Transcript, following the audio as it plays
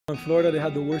In Florida, they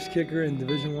had the worst kicker in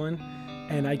Division I,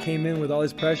 and I came in with all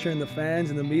this pressure and the fans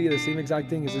and the media, the same exact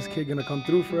thing. Is this kid gonna come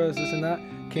through for us, this and that?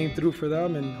 Came through for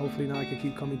them, and hopefully now I can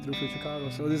keep coming through for Chicago.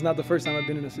 So this is not the first time I've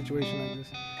been in a situation like this.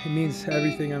 It means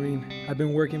everything. I mean, I've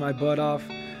been working my butt off.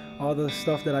 All the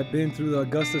stuff that I've been through, the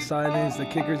Augusta silence, the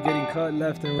kickers getting cut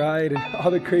left and right, and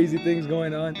all the crazy things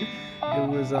going on. It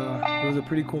was a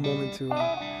pretty cool moment to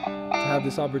have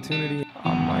this opportunity.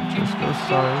 I might just go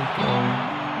psycho.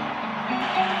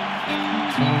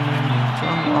 Too many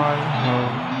drunk white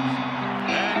hoes.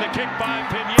 And the kick by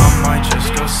Pineiro. I might just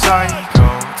go psycho.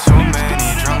 Too many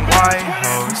drunk white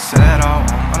hoes. Said I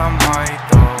won't, but I might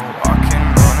though. Walking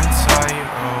on a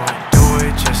tightrope. Do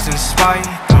it just in spite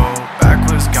though.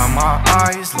 Backwards got my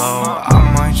eyes low. I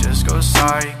might just go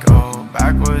psycho.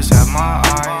 Backwards have my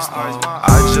eyes low.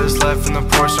 I just left in the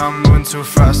Porsche, I'm moving too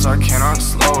fast, I cannot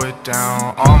slow it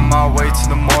down. On my way to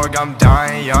the morgue, I'm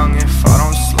dying young if I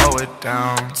don't slow it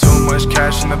down. Too much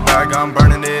cash in the bag, I'm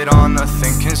burning it on,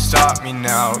 nothing can stop me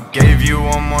now. Gave you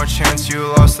one more chance, you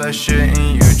lost that shit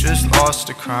and you just lost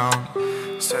the crown.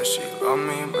 Said she loved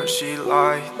me, but she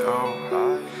lied though.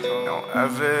 No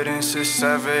evidence, it's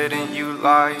evident you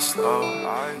lie slow.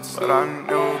 But I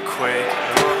knew quick,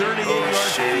 oh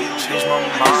shit, changed my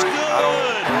mind, I don't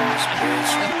lose,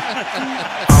 bitch.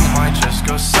 I might just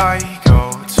go psycho.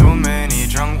 Too many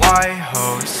drunk white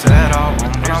hoes. Said I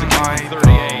won't, but I might though.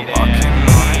 Walking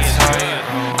on a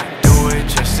tightrope. Do it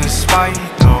just in spite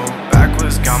though.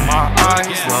 Backwards got my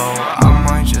eyes low. I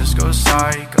might just go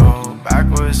psycho.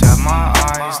 Backwards have my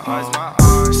eyes low.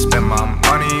 Spend my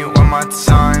money where my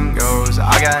time goes.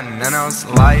 I got none else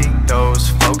like those.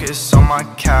 Focus on my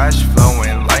cash flow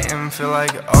and light and feel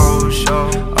like oh show.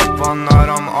 Up all night,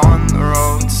 I'm on the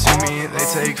road. See me, they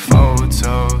take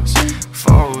photos.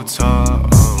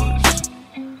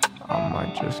 I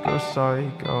might just go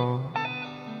psycho.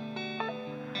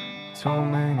 Too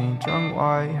many drunk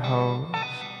white hoes.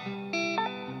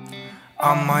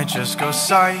 I might just go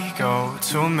psycho.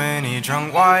 Too many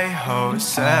drunk white hoes.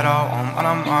 Said I won't, but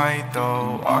I might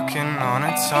though. Walking on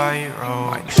a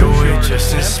tightrope. I do it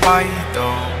just in spite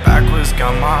though. Backwards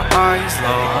got my eyes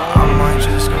low. I might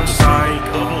just go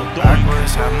psycho.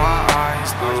 Backwards have my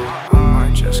eyes low. I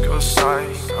might just go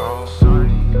psycho.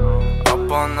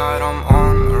 Up all night, I'm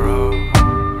on the road.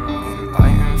 And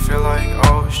light and feel like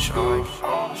oh show.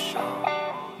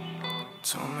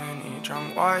 Too many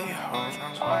drunk white hoes.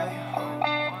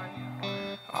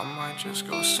 I might just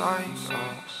go psycho.